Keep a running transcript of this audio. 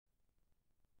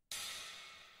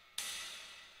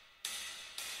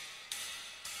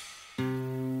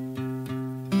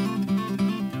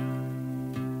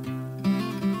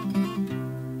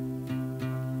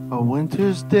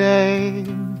winter's day,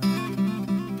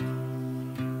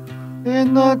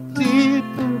 in the deep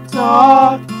and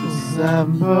dark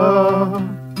December,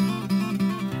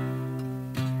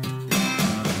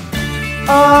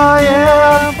 I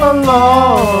am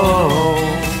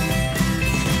alone,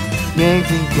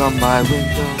 gazing from my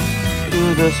window to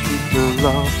the street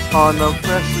below, on the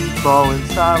freshly fallen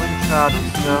silent shroud of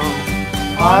snow.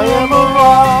 I am a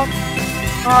rock,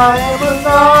 I am an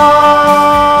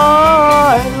island.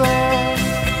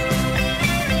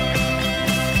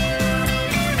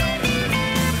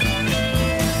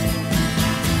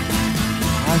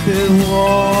 I've been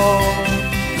warned,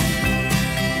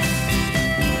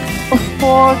 a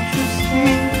fortress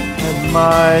deep and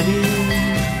mighty,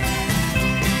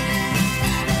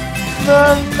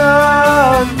 none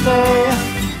may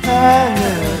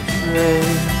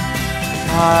penetrate.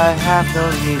 I have no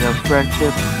need of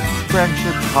friendship.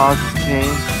 Friendship causes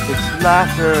pain. It's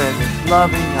laughter and it's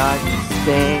loving I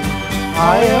disdain. I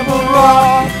am a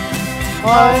rock, I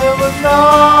am an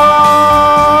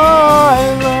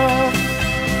island.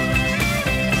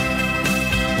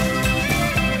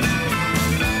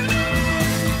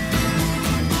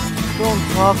 Don't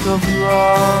talk of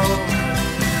love.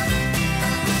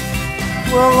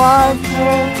 Well, I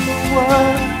take the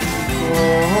word.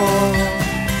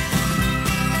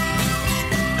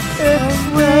 It's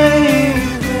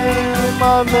raining in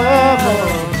my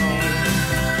memory.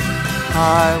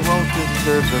 I won't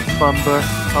disturb the slumber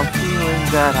of feeling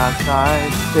that I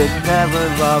sighed. It never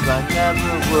loved, I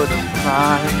never would have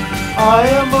cried. I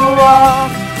am a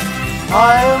rock,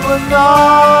 I am an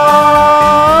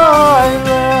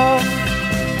island.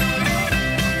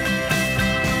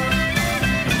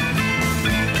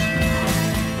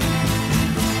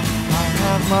 I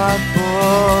have my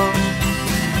book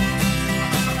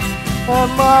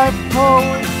and my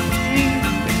poetry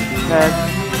and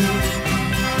me.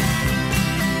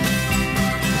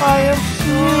 I am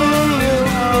sealing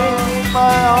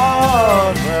my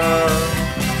honor,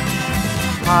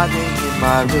 hiding in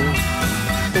my room,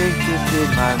 faces in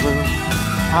my room.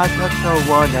 I touch no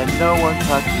one and no one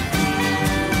touches me.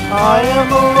 I am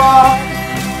a rock,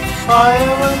 I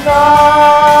am an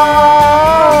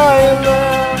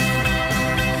island,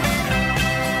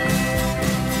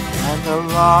 and the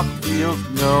rock feels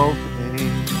no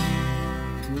pain.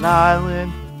 An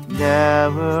island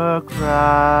never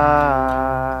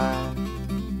cries.